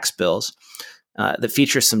Tax Bills" that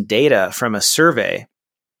features some data from a survey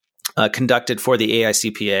conducted for the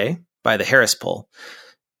AICPA by the Harris Poll.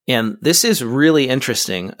 And this is really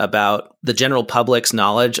interesting about the general public's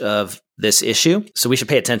knowledge of this issue. So we should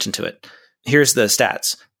pay attention to it. Here's the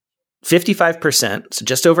stats. 55%, so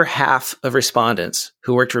just over half of respondents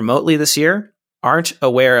who worked remotely this year aren't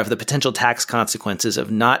aware of the potential tax consequences of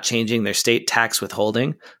not changing their state tax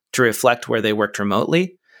withholding to reflect where they worked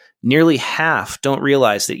remotely. Nearly half don't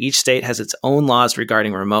realize that each state has its own laws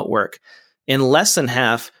regarding remote work. And less than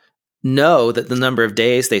half know that the number of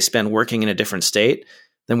days they spend working in a different state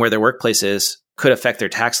than where their workplace is could affect their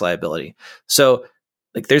tax liability. So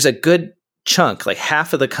like there's a good chunk, like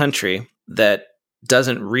half of the country, that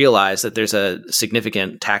doesn't realize that there's a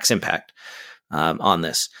significant tax impact on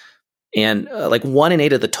this. And like 1 in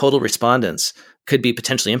 8 of the total respondents could be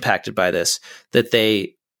potentially impacted by this, that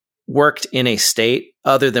they worked in a state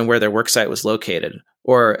other than where their worksite was located,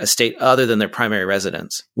 or a state other than their primary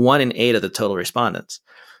residence. 1 in 8 of the total respondents.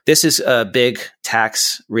 This is a big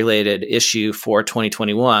tax-related issue for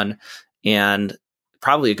 2021, and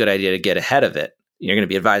probably a good idea to get ahead of it. You're going to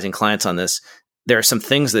be advising clients on this. There are some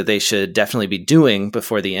things that they should definitely be doing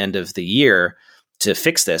before the end of the year to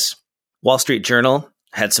fix this. Wall Street Journal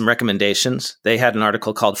had some recommendations. They had an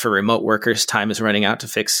article called "For Remote Workers, Time is Running Out to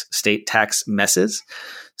Fix State Tax Messes."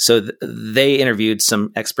 So they interviewed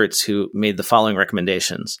some experts who made the following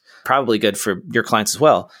recommendations, probably good for your clients as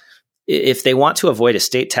well. If they want to avoid a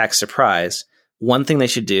state tax surprise, one thing they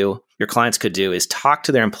should do, your clients could do, is talk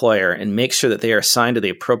to their employer and make sure that they are assigned to the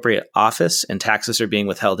appropriate office and taxes are being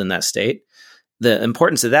withheld in that state. The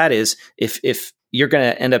importance of that is if you're going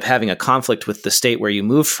to end up having a conflict with the state where you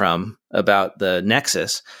moved from about the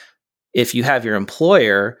nexus, if you have your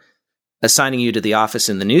employer assigning you to the office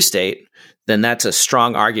in the new state, then that's a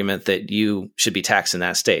strong argument that you should be taxed in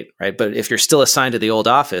that state, right? But if you're still assigned to the old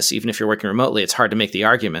office, even if you're working remotely, it's hard to make the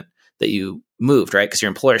argument that you moved, right? Because your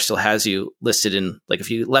employer still has you listed in, like if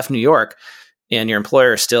you left New York and your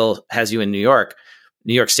employer still has you in New York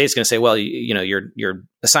State's going to say, well, you're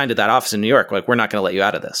assigned to that office in New York. Like, we're not going to let you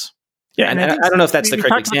out of this. Yeah, and I don't know if that's the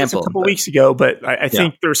correct example. A couple weeks ago, but I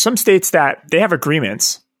think there are some states that they have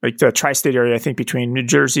agreements, like the tri-state area, I think between New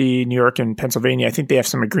Jersey, New York, and Pennsylvania. I think they have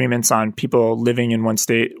some agreements on people living in one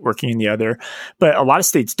state, working in the other. But a lot of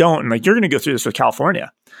states don't. And like, you're going to go through this with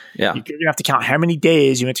California. Yeah. You're going to have to count how many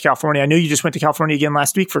days you went to California. I know you just went to California again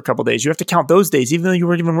last week for a couple of days. You have to count those days, even though you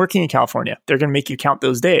weren't even working in California. They're going to make you count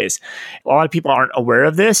those days. A lot of people aren't aware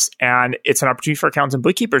of this, and it's an opportunity for accountants and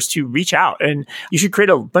bookkeepers to reach out. And you should create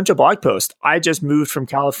a bunch of blog posts. I just moved from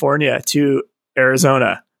California to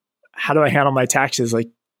Arizona. How do I handle my taxes? Like,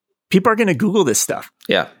 people are going to Google this stuff.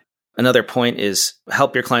 Yeah. Another point is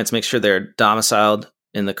help your clients make sure they're domiciled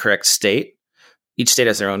in the correct state. Each state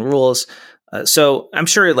has their own rules. So I'm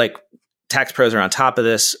sure like tax pros are on top of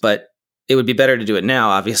this, but it would be better to do it now,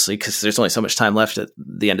 obviously, because there's only so much time left at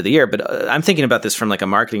the end of the year. But I'm thinking about this from like a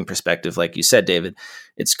marketing perspective. Like you said, David,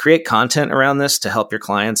 it's create content around this to help your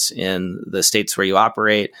clients in the states where you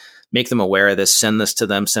operate, make them aware of this, send this to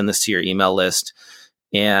them, send this to your email list.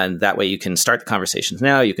 And that way you can start the conversations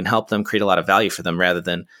now. You can help them, create a lot of value for them rather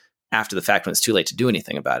than after the fact when it's too late to do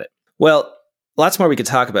anything about it. Well, Lots more we could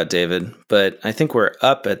talk about, David, but I think we're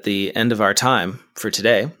up at the end of our time for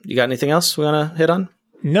today. You got anything else we want to hit on?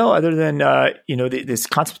 No, other than, this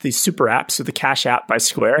concept of these super apps. So the Cash App by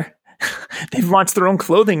Square, they've launched their own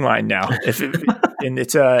clothing line now. If you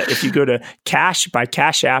go to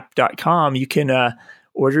cashbycashapp.com, you can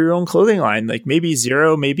order your own clothing line, like maybe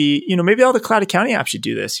Xero, maybe all the cloud accounting apps should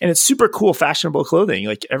do this. And it's super cool, fashionable clothing.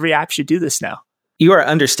 Like every app should do this now. You are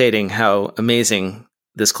understating how amazing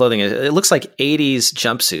this clothing is. It looks like 80s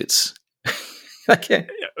jumpsuits. Okay.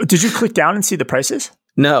 Did you click down and see the prices?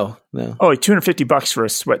 No. Oh, like $250 for a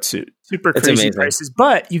sweatsuit. Super That's crazy amazing. prices,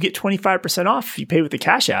 but you get 25% off if you pay with the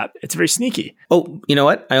Cash App. It's very sneaky. Oh, you know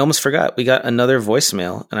what? I almost forgot. We got another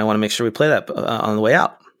voicemail, and I want to make sure we play that on the way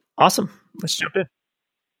out. Awesome. Let's jump in.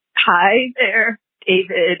 Hi there,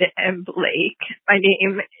 David and Blake. My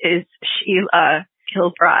name is Sheila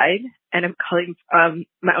Kilbride, and I'm calling from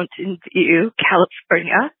Mountain View,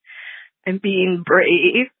 California. I'm being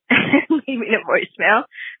brave and leaving a voicemail.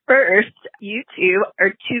 First, you two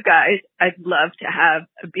are two guys I'd love to have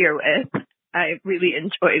a beer with. I really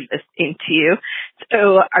enjoy listening to you.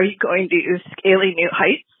 So are you going to Scaling New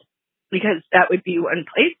Heights? Because that would be one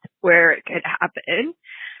place where it could happen.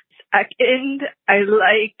 Second, I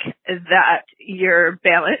like that you're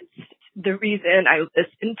balanced. The reason I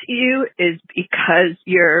listen to you is because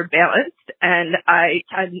you're balanced, and I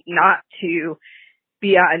tend not to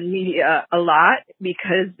be on media a lot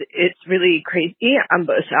because it's really crazy on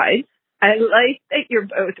both sides. I like that you're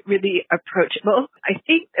both really approachable. I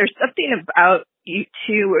think there's something about you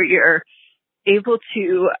two where you're able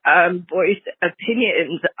to voice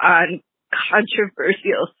opinions on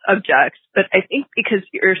controversial subjects, but I think because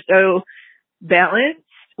you're so balanced,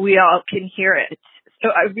 we all can hear it. So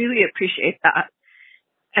I really appreciate that.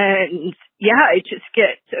 And yeah, I just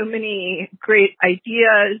get so many great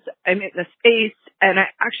ideas. I'm in the space, and I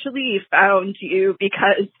actually found you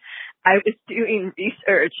because I was doing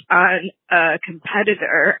research on a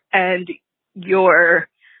competitor, and your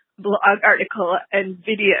blog article and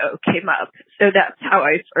video came up. So that's how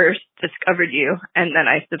I first discovered you, and then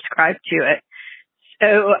I subscribed to it.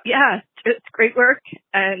 So yeah, it's great work,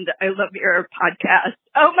 and I love your podcast.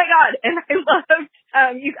 Oh my God, and I loved,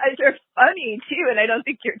 you guys are funny too, and I don't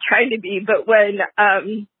think you're trying to be, but when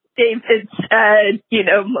David said,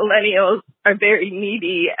 millennials are very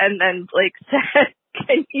needy, and then Blake said,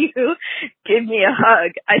 can you give me a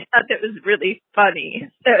hug? I thought that was really funny.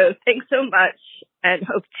 So thanks so much, and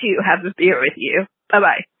hope to have a beer with you.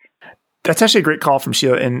 Bye-bye. That's actually a great call from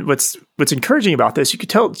Sheila. And what's encouraging about this, you could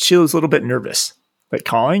tell Sheila's a little bit nervous, like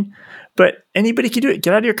calling, but anybody can do it.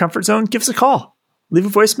 Get out of your comfort zone. Give us a call. Leave a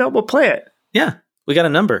voicemail. We'll play it. Yeah, we got a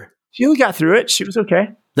number. Sheila got through it. She was okay.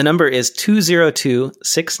 The number is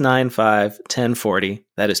 202-695-1040.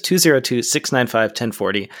 That is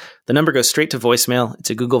 202-695-1040. The number goes straight to voicemail. It's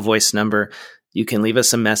a Google Voice number. You can leave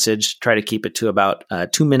us a message. Try to keep it to about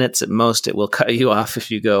 2 minutes at most. It will cut you off if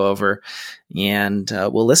you go over. And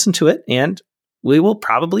we'll listen to it, and we will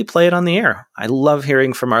probably play it on the air. I love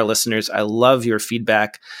hearing from our listeners. I love your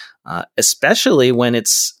feedback, especially when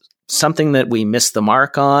it's something that we missed the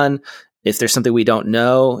mark on. If there's something we don't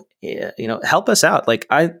know, help us out.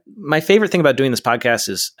 My favorite thing about doing this podcast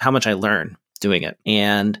is how much I learn doing it.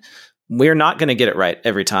 And we're not going to get it right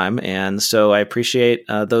every time. And so I appreciate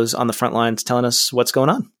those on the front lines telling us what's going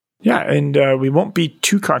on. Yeah. And we won't be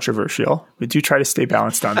too controversial. We do try to stay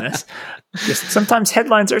balanced on this. Just sometimes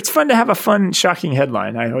headlines it's fun to have a fun, shocking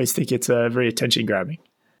headline. I always think it's very attention grabbing.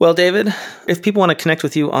 Well, David, if people want to connect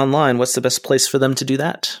with you online, what's the best place for them to do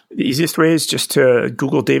that? The easiest way is just to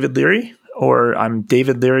Google David Leary, or I'm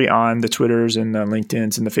David Leary on the Twitters and the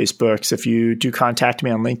LinkedIns and the Facebooks. If you do contact me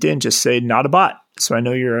on LinkedIn, just say not a bot, so I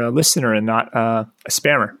know you're a listener and not a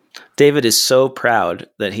spammer. David is so proud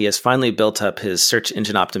that he has finally built up his search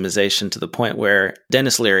engine optimization to the point where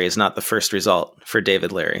Dennis Leary is not the first result for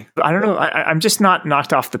David Leary. I don't know. I'm just not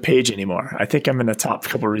knocked off the page anymore. I think I'm in the top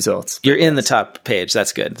couple results. You're in the top page.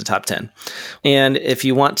 That's good. The top 10. And if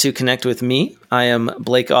you want to connect with me, I am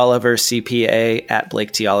Blake Oliver, CPA, at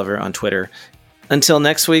Blake T. Oliver on Twitter. Until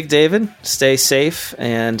next week, David, stay safe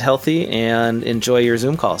and healthy and enjoy your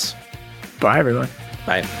Zoom calls. Bye, everyone.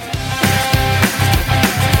 Bye.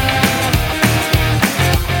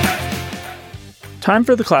 Time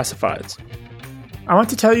for the classifieds. I want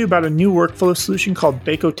to tell you about a new workflow solution called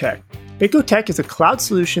Bacotech. Bacotech is a cloud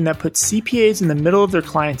solution that puts CPAs in the middle of their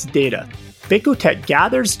clients' data. Bacotech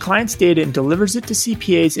gathers clients' data and delivers it to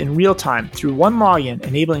CPAs in real time through one login,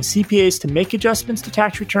 enabling CPAs to make adjustments to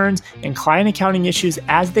tax returns and client accounting issues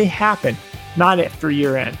as they happen, not after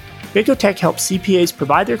year end. Bacotech helps CPAs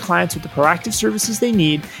provide their clients with the proactive services they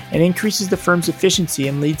need and increases the firm's efficiency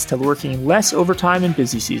and leads to working less overtime in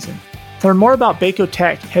busy season. To learn more about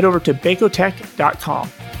Bacotech, head over to bacotech.com.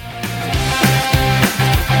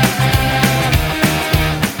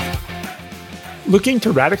 Looking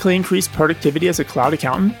to radically increase productivity as a cloud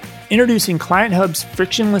accountant? Introducing Client Hub's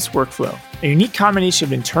Frictionless Workflow, a unique combination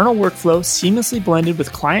of internal workflow seamlessly blended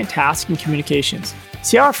with client tasks and communications.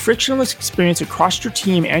 See how a frictionless experience across your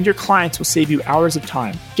team and your clients will save you hours of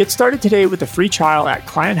time. Get started today with a free trial at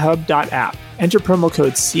clienthub.app. Enter promo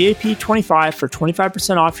code CAP25 for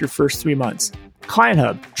 25% off your first 3 months. Client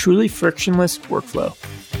Hub, truly frictionless workflow.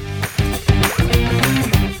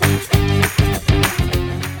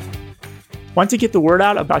 Want to get the word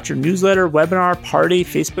out about your newsletter, webinar, party,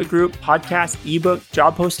 Facebook group, podcast, ebook,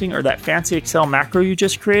 job posting, or that fancy Excel macro you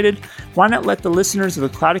just created? Why not let the listeners of the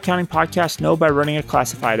Cloud Accounting Podcast know by running a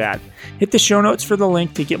classified ad? Hit the show notes for the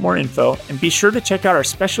link to get more info, and be sure to check out our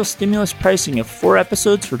special stimulus pricing of 4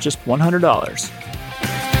 episodes for just $100.